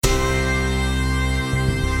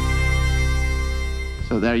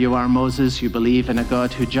So there you are, Moses. You believe in a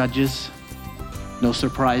God who judges. No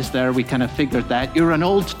surprise there. We kind of figured that. You're an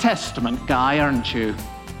Old Testament guy, aren't you?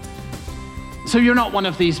 So you're not one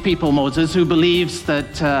of these people, Moses, who believes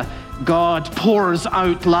that God pours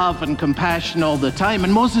out love and compassion all the time.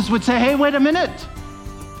 And Moses would say, hey, wait a minute.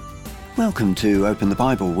 Welcome to Open the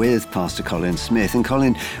Bible with Pastor Colin Smith. And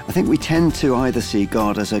Colin, I think we tend to either see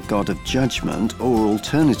God as a God of judgment or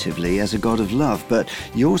alternatively as a God of love. But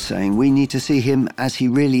you're saying we need to see him as he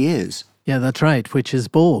really is. Yeah, that's right, which is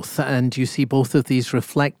both. And you see both of these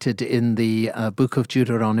reflected in the book of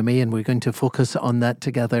Deuteronomy, and we're going to focus on that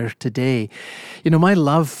together today. You know, my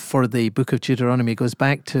love for the book of Deuteronomy goes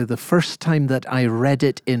back to the first time that I read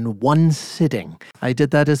it in one sitting. I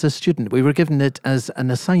did that as a student. We were given it as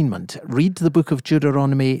an assignment. Read the book of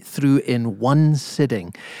Deuteronomy through in one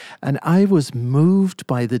sitting. And I was moved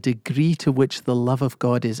by the degree to which the love of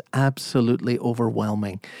God is absolutely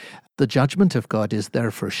overwhelming. The judgment of God is there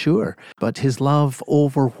for sure, but his love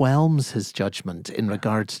overwhelms his judgment in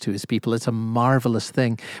regards to his people. It's a marvelous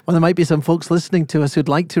thing. Well, there might be some folks listening to us who'd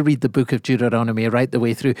like to read the book of Deuteronomy right the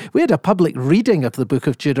way through. We had a public reading of the book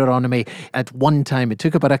of Deuteronomy at one time. It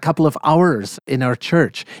took about a couple of hours in our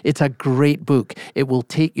church. It's a great book. It will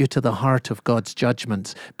take you to the heart of God's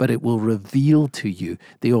judgments, but it will reveal to you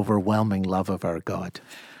the overwhelming love of our God.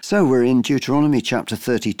 So we're in Deuteronomy chapter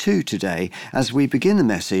 32 today as we begin the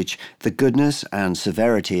message, The Goodness and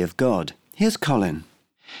Severity of God. Here's Colin.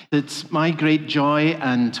 It's my great joy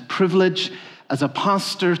and privilege as a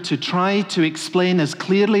pastor to try to explain as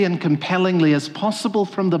clearly and compellingly as possible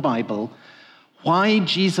from the Bible why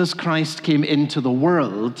Jesus Christ came into the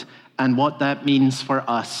world and what that means for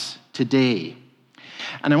us today.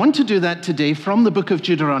 And I want to do that today from the book of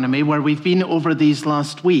Deuteronomy, where we've been over these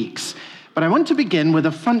last weeks. But I want to begin with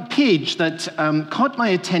a front page that caught my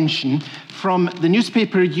attention from the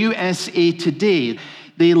newspaper USA Today.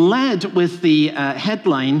 They led with the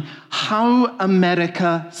headline, How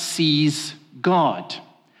America Sees God.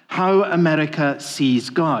 How America Sees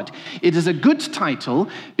God. It is a good title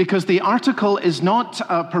because the article is not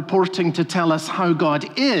purporting to tell us how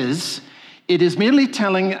God is. It is merely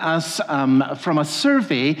telling us from a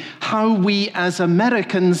survey how we as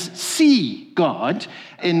Americans see God,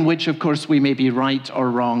 in which, of course, we may be right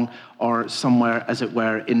or wrong or somewhere, as it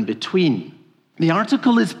were, in between. The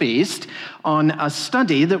article is based on a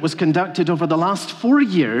study that was conducted over the last 4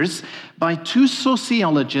 years by two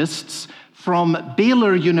sociologists from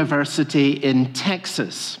Baylor University in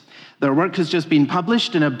Texas. Their work has just been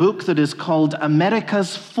published in a book that is called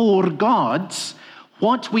America's Four Gods: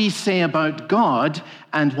 What We Say About God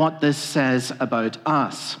and What This Says About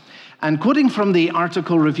Us. And quoting from the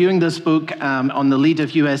article reviewing this book on the lead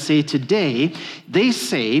of USA Today, they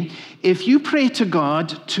say, if you pray to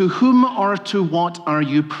God, to whom or to what are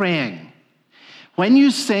you praying? When you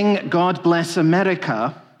sing, God Bless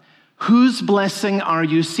America, whose blessing are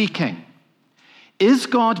you seeking? Is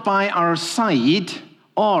God by our side,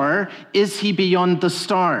 or is he beyond the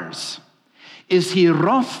stars? Is he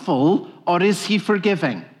wrathful, or is he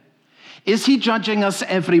forgiving? Is he judging us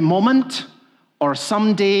every moment, or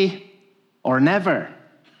someday, or never?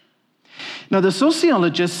 Now, the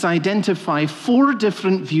sociologists identify 4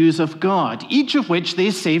 different views of God, each of which they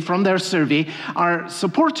say from their survey are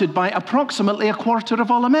supported by approximately a quarter of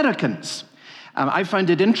all Americans. I found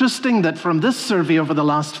it interesting that from this survey over the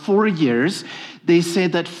last 4 years, they say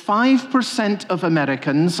that 5% of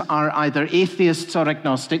Americans are either atheists or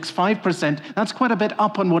agnostics. 5%, that's quite a bit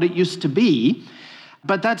up on what it used to be.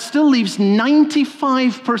 But that still leaves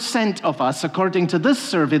 95% of us, according to this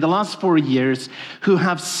survey, the last 4 years, who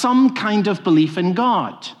have some kind of belief in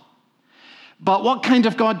God. But what kind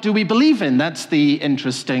of God do we believe in? That's the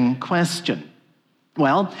interesting question.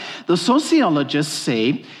 Well, the sociologists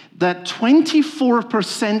say that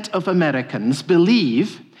 24% of Americans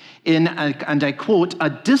believe in, and I quote, a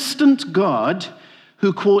distant God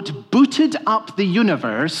who, quote, booted up the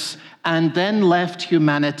universe and then left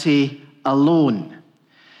humanity alone.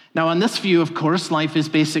 Now, on this view, of course, life is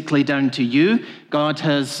basically down to you. God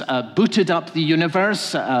has booted up the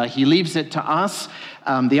universe. He leaves it to us.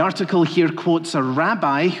 The article here quotes a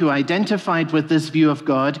rabbi who identified with this view of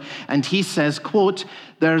God, and he says, quote,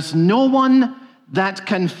 there's no one that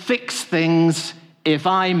can fix things if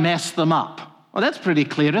I mess them up. Well, that's pretty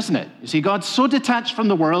clear, isn't it? You see, God's so detached from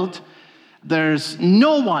the world, there's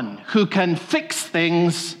no one who can fix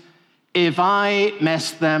things if I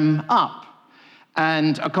mess them up.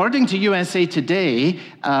 And according to USA Today,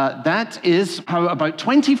 that is how about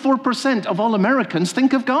 24% of all Americans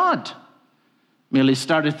think of God. Merely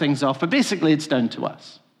started things off, but basically it's down to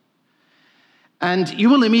us. And you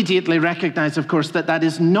will immediately recognize, of course, that that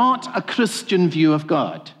is not a Christian view of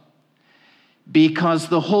God. Because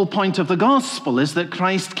the whole point of the gospel is that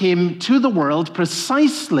Christ came to the world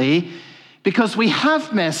precisely because we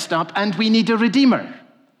have messed up and we need a redeemer.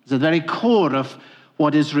 It's the very core of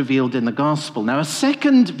what is revealed in the gospel. Now, a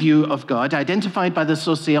second view of God, identified by the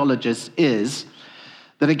sociologists, is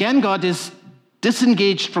that again, God is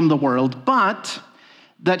disengaged from the world, but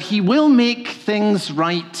that he will make things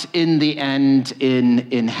right in the end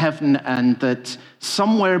in heaven, and that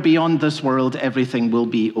somewhere beyond this world, everything will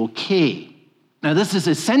be okay. Now, this is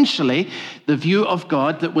essentially the view of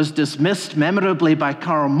God that was dismissed memorably by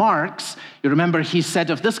Karl Marx. You remember he said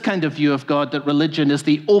of this kind of view of God that religion is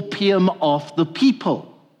the opium of the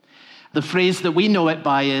people. The phrase that we know it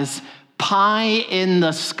by is, pie in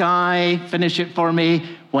the sky, finish it for me,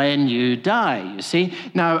 when you die, you see.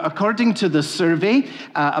 Now, according to the survey,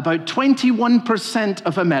 about 21%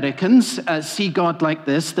 of Americans see God like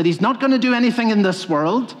this, that he's not going to do anything in this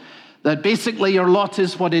world, that basically your lot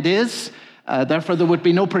is what it is. Therefore, there would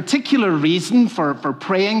be no particular reason for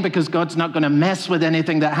praying because God's not going to mess with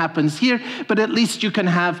anything that happens here, but at least you can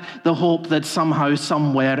have the hope that somehow,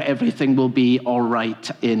 somewhere, everything will be all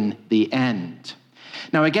right in the end.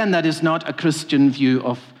 Now, again, that is not a Christian view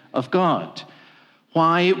of God.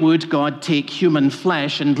 Why would God take human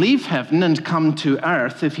flesh and leave heaven and come to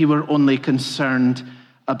earth if he were only concerned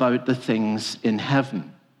about the things in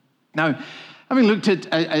heaven? Now, having looked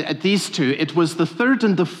at these two, it was the third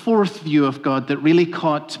and the fourth view of God that really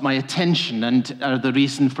caught my attention and are the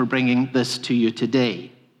reason for bringing this to you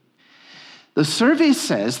today. The survey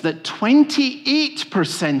says that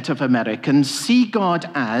 28% of Americans see God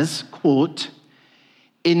as, quote,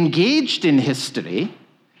 engaged in history,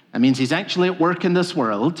 that means he's actually at work in this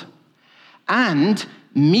world, and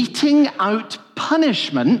meting out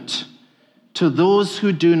punishment to those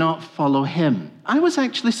who do not follow him. I was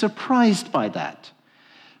actually surprised by that.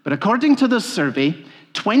 But according to this survey,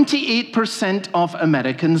 28% of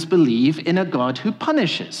Americans believe in a God who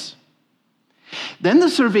punishes. Then the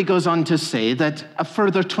survey goes on to say that a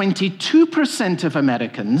further 22% of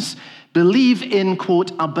Americans believe in,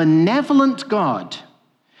 quote, a benevolent God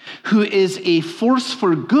who is a force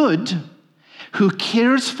for good, who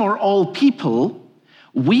cares for all people,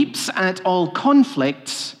 weeps at all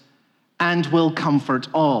conflicts, and will comfort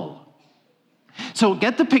all. So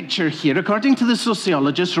get the picture here. According to the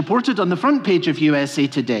sociologists reported on the front page of USA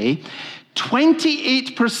Today,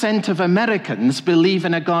 28% of Americans believe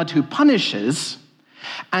in a God who punishes,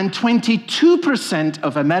 and 22%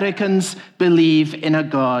 of Americans believe in a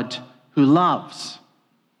God who loves.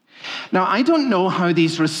 Now, I don't know how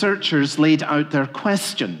these researchers laid out their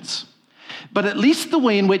questions, but at least the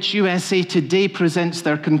way in which USA Today presents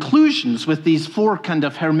their conclusions with these four kind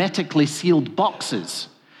of hermetically sealed boxes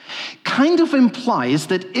kind of implies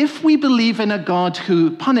that if we believe in a God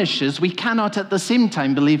who punishes, we cannot at the same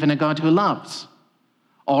time believe in a God who loves.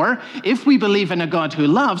 Or if we believe in a God who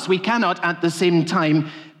loves, we cannot at the same time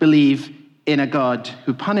believe in a God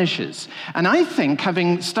who punishes. And I think,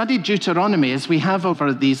 having studied Deuteronomy as we have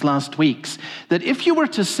over these last weeks, that if you were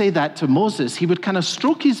to say that to Moses, he would kind of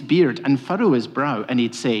stroke his beard and furrow his brow, and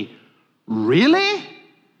he'd say, really?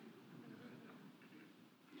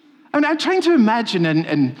 And I'm trying to imagine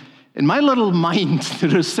in my little mind the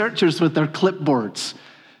researchers with their clipboards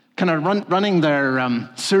kind of running their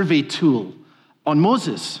survey tool on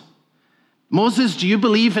Moses. Moses, do you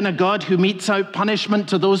believe in a God who metes out punishment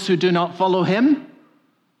to those who do not follow him?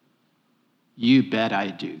 You bet I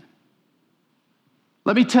do.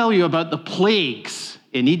 Let me tell you about the plagues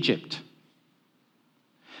in Egypt.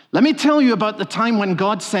 Let me tell you about the time when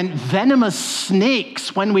God sent venomous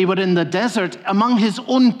snakes when we were in the desert among his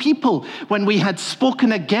own people, when we had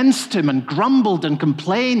spoken against him and grumbled and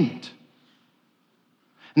complained.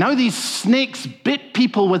 Now these snakes bit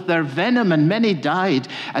people with their venom and many died.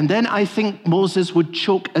 And then I think Moses would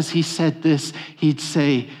choke as he said this. He'd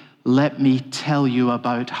say, let me tell you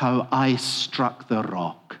about how I struck the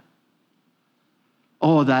rock.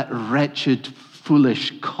 Oh, that wretched,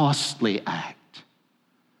 foolish, costly act.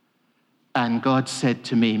 And God said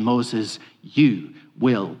to me, Moses, you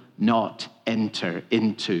will not enter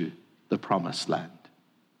into the promised land.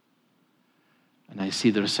 And I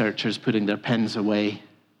see the researchers putting their pens away.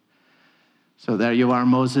 So there you are,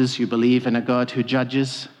 Moses. You believe in a God who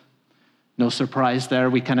judges. No surprise there.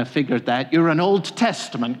 We kind of figured that. You're an Old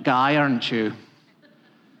Testament guy, aren't you?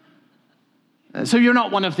 So you're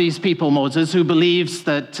not one of these people, Moses, who believes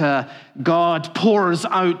that God pours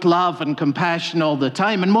out love and compassion all the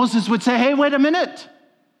time. And Moses would say, hey, wait a minute.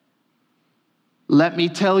 Let me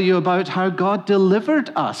tell you about how God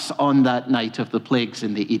delivered us on that night of the plagues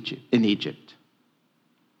in Egypt.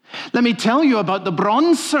 Let me tell you about the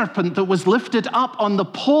bronze serpent that was lifted up on the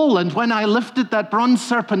pole. And when I lifted that bronze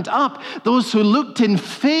serpent up, those who looked in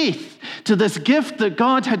faith to this gift that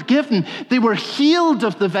God had given, they were healed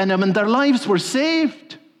of the venom and their lives were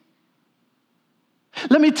saved.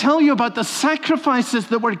 Let me tell you about the sacrifices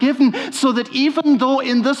that were given so that even though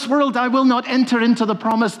in this world I will not enter into the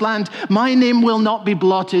promised land, my name will not be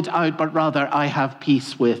blotted out, but rather I have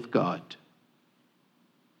peace with God.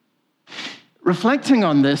 Reflecting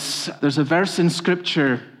on this, there's a verse in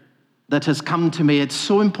Scripture that has come to me. It's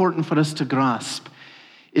so important for us to grasp.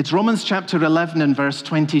 It's Romans chapter 11 and verse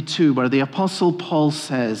 22, where the Apostle Paul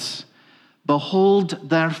says, "Behold,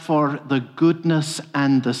 therefore, the goodness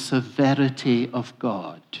and the severity of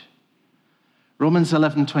God." Romans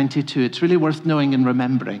 11:22. It's really worth knowing and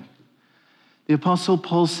remembering. The Apostle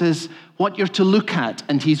Paul says what you're to look at,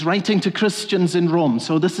 and he's writing to Christians in Rome,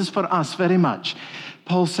 so this is for us very much.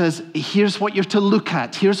 Paul says, here's what you're to look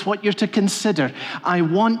at. Here's what you're to consider. I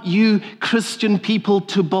want you, Christian people,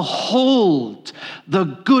 to behold the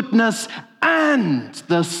goodness and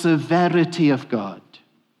the severity of God.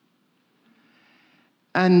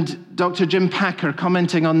 And Dr. Jim Packer,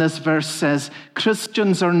 commenting on this verse, says,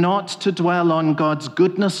 Christians are not to dwell on God's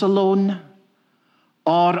goodness alone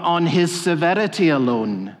or on his severity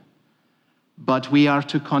alone, but we are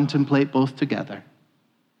to contemplate both together.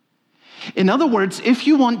 In other words, if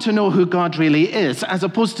you want to know who God really is, as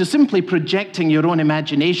opposed to simply projecting your own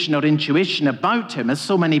imagination or intuition about him, as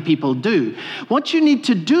so many people do, what you need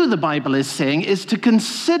to do, the Bible is saying, is to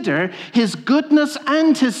consider his goodness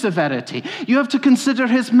and his severity. You have to consider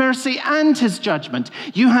his mercy and his judgment.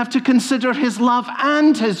 You have to consider his love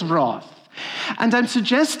and his wrath. And I'm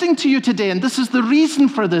suggesting to you today, and this is the reason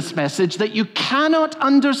for this message, that you cannot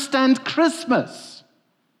understand Christmas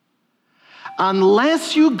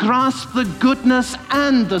unless you grasp the goodness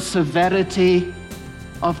and the severity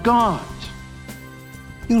of God.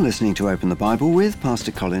 You're listening to Open the Bible with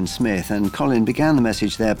Pastor Colin Smith, and Colin began the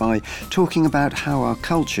message there by talking about how our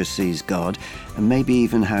culture sees God, and maybe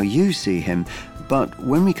even how you see him. But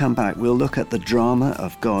when we come back, we'll look at the drama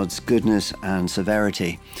of God's goodness and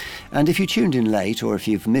severity. And if you tuned in late, or if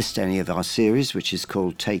you've missed any of our series, which is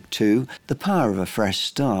called Take Two, The Power of a Fresh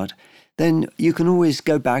Start, then you can always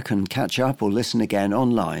go back and catch up or listen again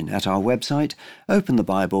online at our website,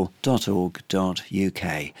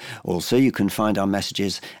 openthebible.org.uk. Also, you can find our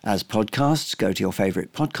messages as podcasts. Go to your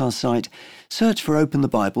favourite podcast site, search for Open the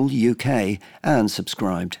Bible UK, and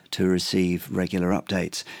subscribe to receive regular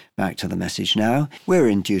updates. Back to the message now. We're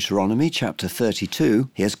in Deuteronomy chapter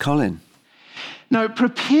 32. Here's Colin. Now,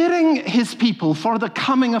 preparing his people for the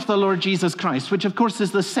coming of the Lord Jesus Christ, which of course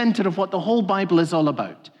is the center of what the whole Bible is all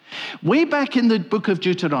about. Way back in the book of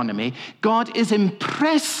Deuteronomy, God is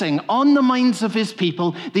impressing on the minds of his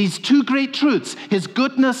people these two great truths, his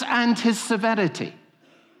goodness and his severity.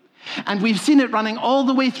 And we've seen it running all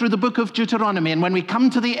the way through the book of Deuteronomy. And when we come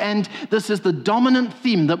to the end, this is the dominant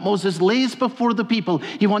theme that Moses lays before the people.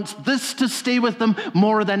 He wants this to stay with them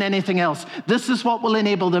more than anything else. This is what will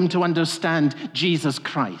enable them to understand Jesus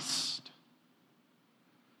Christ.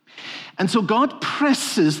 And so God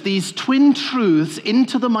presses these twin truths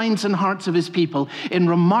into the minds and hearts of his people in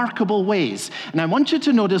remarkable ways. And I want you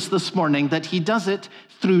to notice this morning that he does it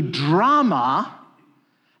through drama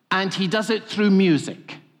and he does it through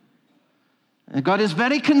music. And God is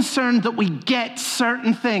very concerned that we get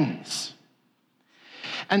certain things.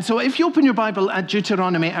 And so if you open your Bible at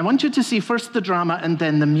Deuteronomy, I want you to see first the drama and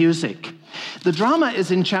then the music. The drama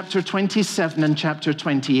is in chapter 27 and chapter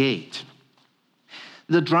 28.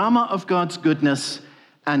 The drama of God's goodness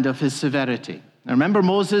and of his severity. Now remember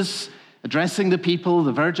Moses addressing the people,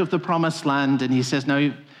 the verge of the promised land, and he says,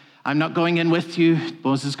 now, I'm not going in with you.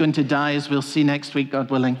 Moses is going to die, as we'll see next week,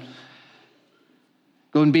 God willing.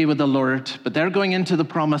 Go and be with the Lord. But they're going into the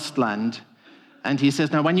promised land. And he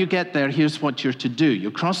says, now, when you get there, here's what you're to do.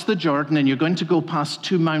 You cross the Jordan, and you're going to go past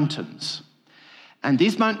two mountains. And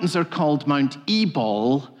these mountains are called Mount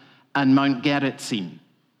Ebal and Mount Gerizim.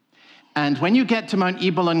 And when you get to Mount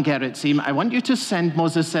Ebal and Gerizim, I want you to send,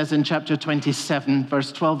 Moses says in chapter 27,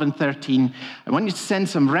 verse 12 and 13, I want you to send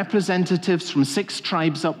some representatives from 6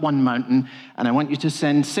 tribes up one mountain, and I want you to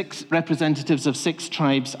send 6 representatives of 6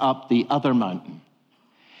 tribes up the other mountain.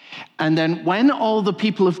 And then when all the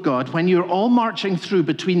people of God, when you're all marching through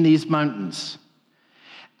between these mountains,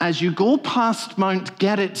 as you go past Mount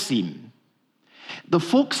Gerizim, the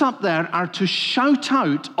folks up there are to shout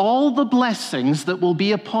out all the blessings that will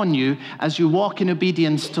be upon you as you walk in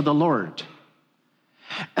obedience to the Lord.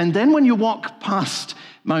 And then when you walk past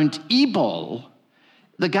Mount Ebal,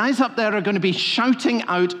 the guys up there are going to be shouting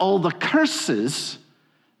out all the curses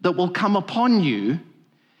that will come upon you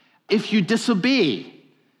if you disobey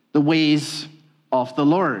the ways of the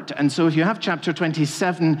Lord. And so if you have chapter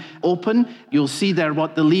 27 open, you'll see there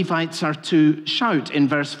what the Levites are to shout in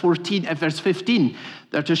verse 15.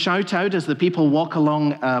 They're to shout out as the people walk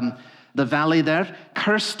along the valley there.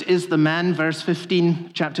 Cursed is the man, verse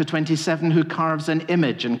 15, chapter 27, who carves an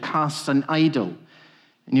image and casts an idol.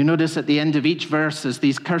 And you notice at the end of each verse, as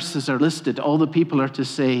these curses are listed, all the people are to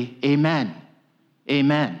say, Amen,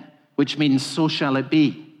 Amen, which means so shall it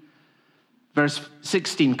be. Verse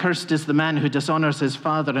 16, cursed is the man who dishonors his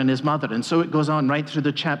father and his mother. And so it goes on right through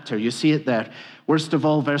the chapter. You see it there. Worst of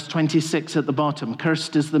all, verse 26 at the bottom,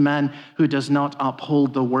 cursed is the man who does not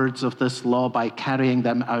uphold the words of this law by carrying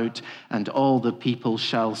them out, and all the people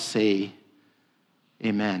shall say,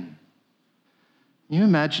 Amen. Can you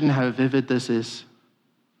imagine how vivid this is?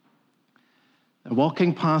 They're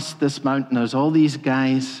walking past this mountain, there's all these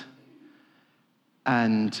guys,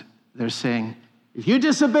 and they're saying, if you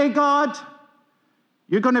disobey God,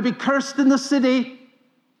 you're going to be cursed in the city.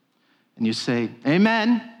 And you say,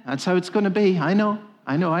 Amen. That's how it's going to be. I know,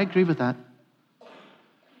 I agree with that.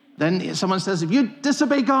 Then someone says, if you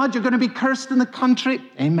disobey God, you're going to be cursed in the country.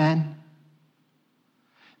 Amen.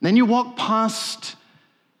 Then you walk past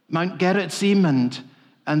Mount Gerizim,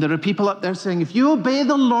 and there are people up there saying, if you obey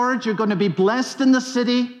the Lord, you're going to be blessed in the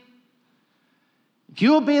city. If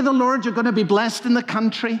you obey the Lord, you're going to be blessed in the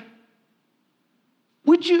country.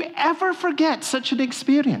 Would you ever forget such an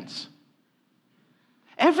experience?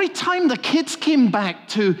 Every time the kids came back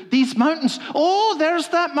to these mountains, oh, there's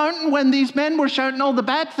that mountain when these men were shouting all the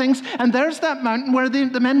bad things, and there's that mountain where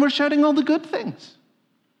the men were shouting all the good things.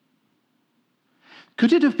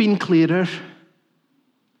 Could it have been clearer?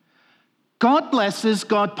 God blesses,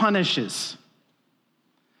 God punishes.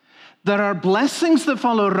 There are blessings that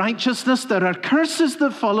follow righteousness, there are curses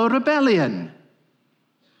that follow rebellion.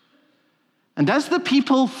 And as the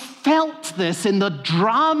people felt this in the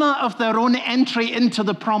drama of their own entry into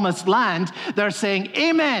the promised land, they're saying,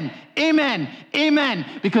 Amen, Amen, Amen,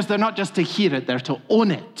 because they're not just to hear it, they're to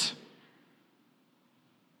own it.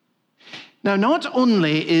 Now, not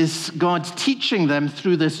only is God teaching them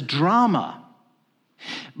through this drama,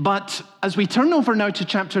 but as we turn over now to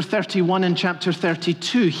chapter 31 and chapter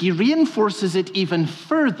 32, he reinforces it even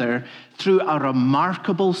further through a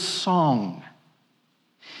remarkable song.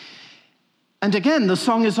 And again, the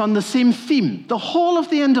song is on the same theme. The whole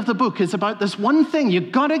of the end of the book is about this one thing.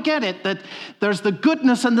 You've got to get it, that there's the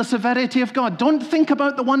goodness and the severity of God. Don't think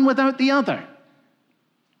about the one without the other.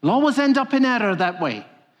 You'll always end up in error that way.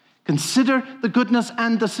 Consider the goodness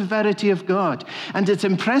and the severity of God. And it's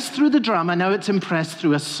impressed through the drama, now it's impressed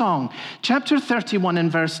through a song. Chapter 31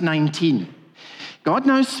 and verse 19. God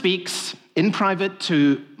now speaks in private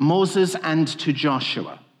to Moses and to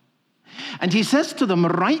Joshua. And he says to them,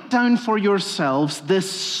 write down for yourselves this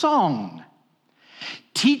song.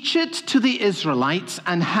 Teach it to the Israelites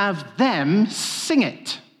and have them sing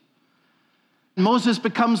it. Moses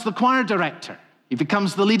becomes the choir director. He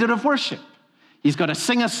becomes the leader of worship. He's got to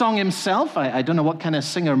sing a song himself. I don't know what kind of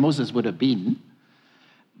singer Moses would have been.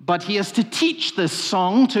 But he has to teach this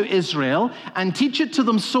song to Israel and teach it to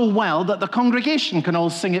them so well that the congregation can all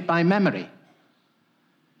sing it by memory,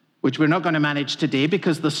 which we're not going to manage today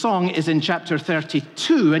because the song is in chapter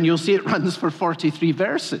 32, and you'll see it runs for 43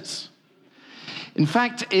 verses. In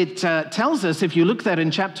fact, it tells us, if you look there in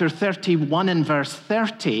chapter 31 and verse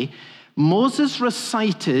 30, Moses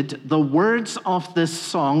recited the words of this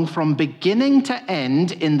song from beginning to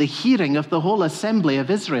end in the hearing of the whole assembly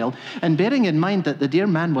of Israel, and bearing in mind that the dear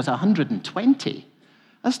man was 120.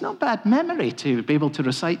 That's not bad memory to be able to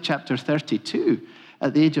recite chapter 32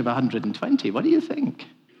 at the age of 120. What do you think?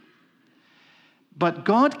 But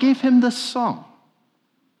God gave him this song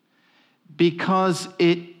because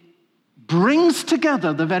it brings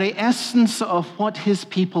together the very essence of what his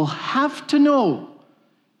people have to know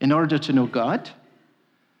in order to know God,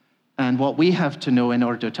 and what we have to know in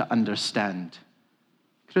order to understand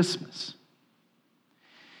Christmas.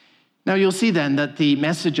 Now you'll see then that the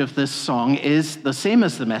message of this song is the same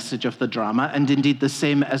as the message of the drama, and indeed the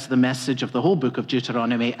same as the message of the whole book of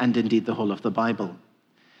Deuteronomy, and indeed the whole of the Bible.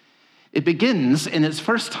 It begins in its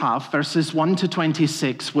first half, verses 1 to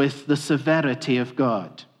 26, with the severity of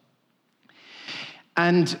God.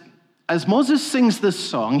 And as Moses sings this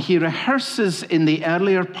song, he rehearses in the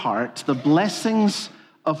earlier part the blessings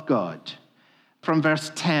of God. From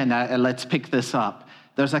verse 10, let's pick this up.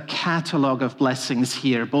 There's a catalog of blessings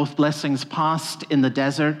here, both blessings past in the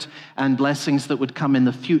desert and blessings that would come in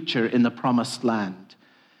the future in the promised land.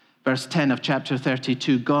 Verse 10 of chapter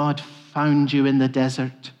 32, God found you in the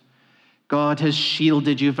desert. God has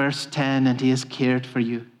shielded you, verse 10, and he has cared for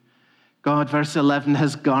you. God, verse 11,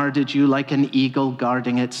 has guarded you like an eagle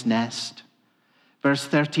guarding its nest. Verse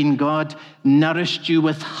 13, God nourished you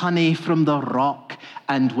with honey from the rock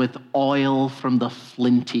and with oil from the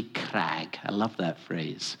flinty crag. I love that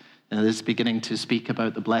phrase. And it's beginning to speak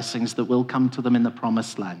about the blessings that will come to them in the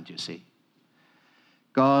promised land, you see.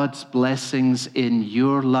 God's blessings in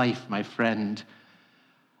your life, my friend,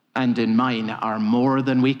 and in mine are more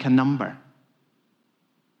than we can number.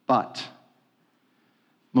 But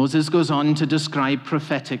Moses goes on to describe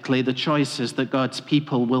prophetically the choices that God's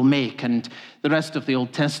people will make, and the rest of the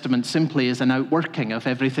Old Testament simply is an outworking of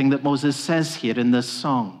everything that Moses says here in this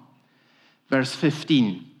song. Verse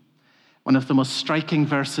 15, one of the most striking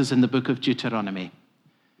verses in the book of Deuteronomy.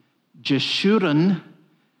 Jeshurun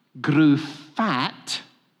grew fat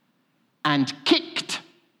and kicked.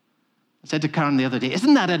 I said to Karen the other day,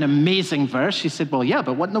 isn't that an amazing verse? She said, well, yeah,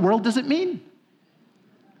 but what in the world does it mean?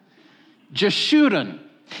 Jeshurun.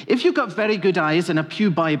 If you've got very good eyes in a Pew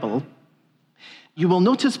Bible, you will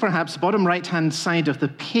notice perhaps bottom right-hand side of the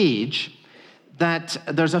page that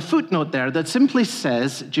there's a footnote there that simply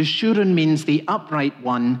says Jeshurun means the upright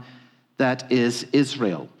one, that is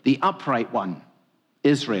Israel. The upright one,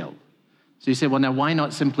 Israel. So you say, well, now why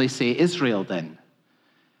not simply say Israel then?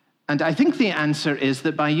 And I think the answer is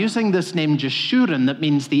that by using this name Jeshurun, that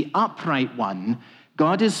means the upright one,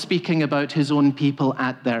 God is speaking about his own people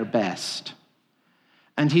at their best.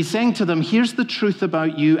 And he's saying to them, here's the truth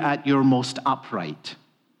about you at your most upright.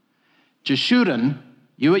 Jeshurun,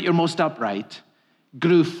 you at your most upright,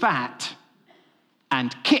 grew fat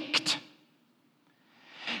and kicked.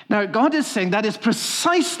 Now, God is saying that is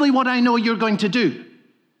precisely what I know you're going to do.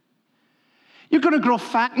 You're going to grow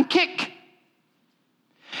fat and kick.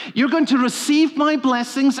 You're going to receive my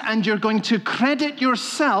blessings and you're going to credit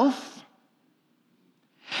yourself.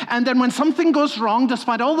 And then when something goes wrong,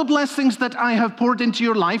 despite all the blessings that I have poured into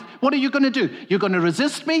your life, what are you going to do? You're going to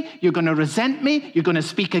resist me. You're going to resent me. You're going to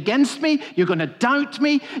speak against me. You're going to doubt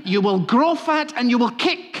me. You will grow fat and you will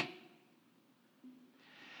kick.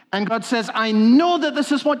 And God says, I know that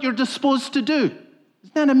this is what you're disposed to do.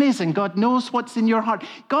 Isn't that amazing? God knows what's in your heart.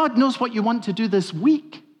 God knows what you want to do this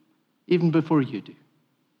week, even before you do.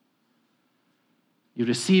 You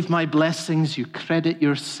receive my blessings, you credit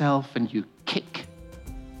yourself, and you kick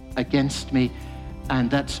against me,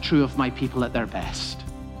 and that's true of my people at their best.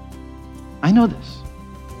 I know this.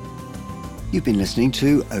 You've been listening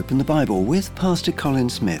to Open the Bible with Pastor Colin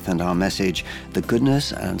Smith and our message, The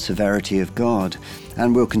Goodness and Severity of God.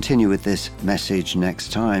 And we'll continue with this message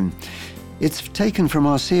next time. It's taken from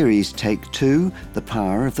our series, Take 2, The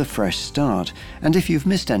Power of the Fresh Start. And if you've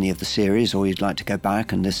missed any of the series or you'd like to go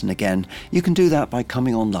back and listen again, you can do that by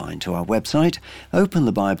coming online to our website,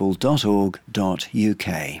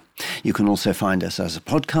 openthebible.org.uk. You can also find us as a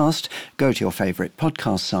podcast. Go to your favourite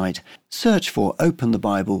podcast site, search for Open the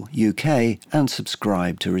Bible UK and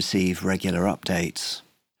subscribe to receive regular updates.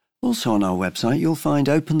 Also on our website, you'll find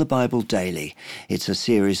Open the Bible Daily. It's a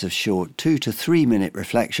series of short 2 to 3 minute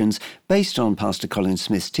reflections based on Pastor Colin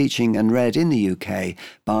Smith's teaching and read in the UK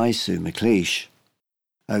by Sue McLeish.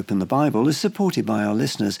 Open the Bible is supported by our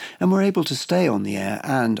listeners, and we're able to stay on the air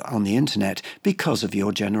and on the internet because of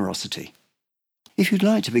your generosity. If you'd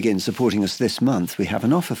like to begin supporting us this month, we have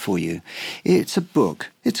an offer for you. It's a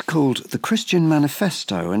book. It's called The Christian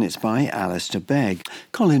Manifesto, and it's by Alistair Begg.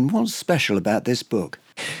 Colin, what's special about this book?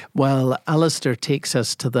 Well, Alistair takes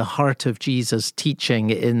us to the heart of Jesus'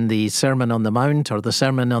 teaching in the Sermon on the Mount, or the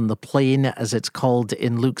Sermon on the Plain, as it's called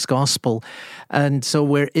in Luke's Gospel. And so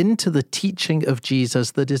we're into the teaching of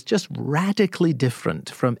Jesus that is just radically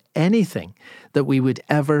different from anything that we would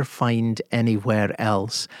ever find anywhere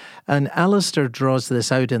else. And Alistair draws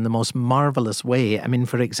this out in the most marvelous way. I mean,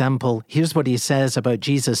 for example, here's what he says about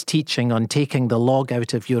Jesus' teaching on taking the log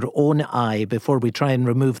out of your own eye before we try and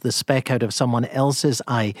remove the speck out of someone else's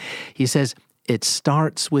eye. He says, it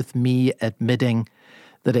starts with me admitting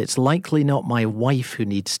that it's likely not my wife who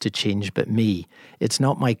needs to change, but me. It's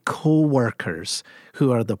not my co-workers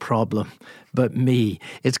who are the problem, but me.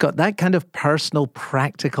 It's got that kind of personal,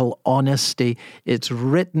 practical honesty. It's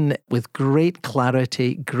written with great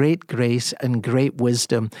clarity, great grace, and great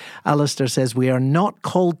wisdom. Alistair says, we are not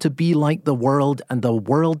called to be like the world, and the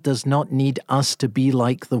world does not need us to be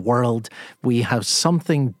like the world. We have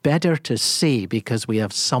something better to say because we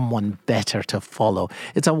have someone better to follow.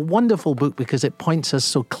 It's a wonderful book because it points us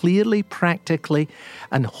so clearly, practically,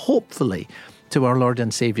 and hopefully to our Lord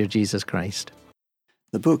and Saviour Jesus Christ.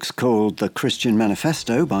 The book's called The Christian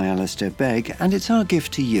Manifesto by Alistair Begg, and it's our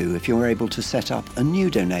gift to you if you're able to set up a new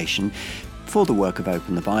donation for the work of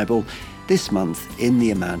Open the Bible this month in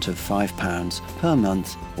the amount of £5 per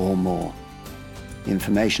month or more.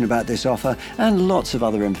 Information about this offer and lots of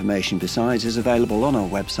other information besides is available on our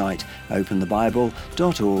website,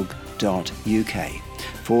 openthebible.org.uk.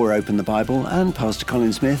 For Open the Bible and Pastor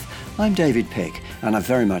Colin Smith, I'm David Pick, and I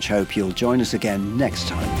very much hope you'll join us again next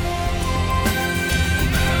time.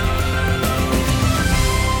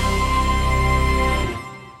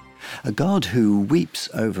 A God who weeps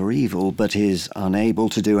over evil but is unable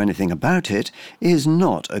to do anything about it is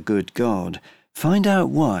not a good God. Find out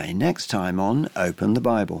why next time on Open the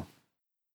Bible.